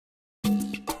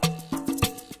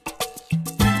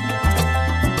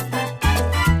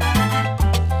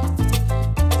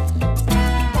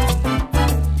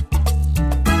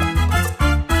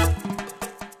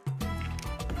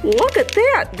Look at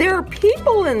that. There are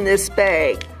people in this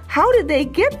bag. How did they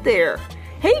get there?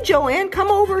 Hey, Joanne, come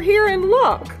over here and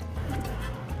look.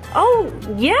 Oh,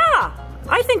 yeah.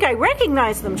 I think I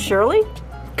recognize them, Shirley.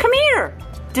 Come here.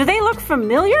 Do they look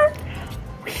familiar?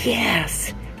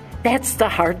 Yes, that's the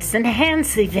Hearts and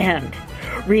Hands event.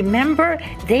 Remember,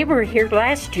 they were here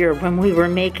last year when we were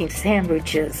making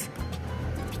sandwiches.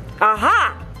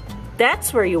 Aha!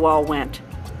 That's where you all went.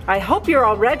 I hope you're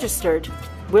all registered.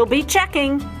 We'll be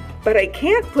checking. But I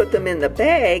can't put them in the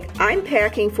bag. I'm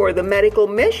packing for the medical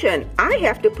mission. I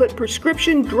have to put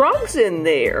prescription drugs in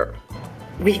there.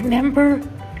 Remember,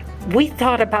 we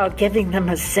thought about giving them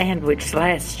a sandwich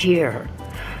last year.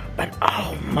 But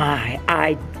oh my,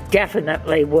 I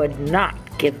definitely would not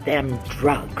give them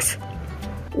drugs.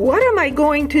 What am I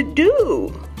going to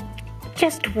do?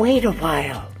 Just wait a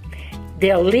while.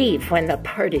 They'll leave when the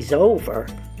party's over.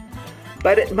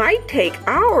 But it might take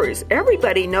hours.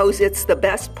 Everybody knows it's the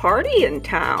best party in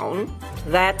town.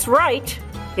 That's right.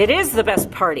 It is the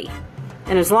best party.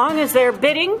 And as long as they're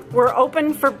bidding, we're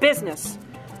open for business.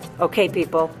 Okay,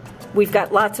 people, we've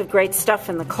got lots of great stuff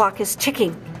and the clock is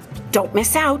ticking. Don't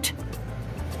miss out.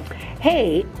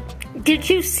 Hey, did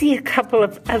you see a couple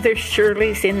of other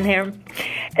Shirleys in there?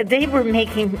 They were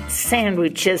making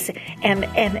sandwiches, and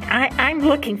I'm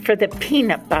looking for the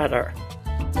peanut butter.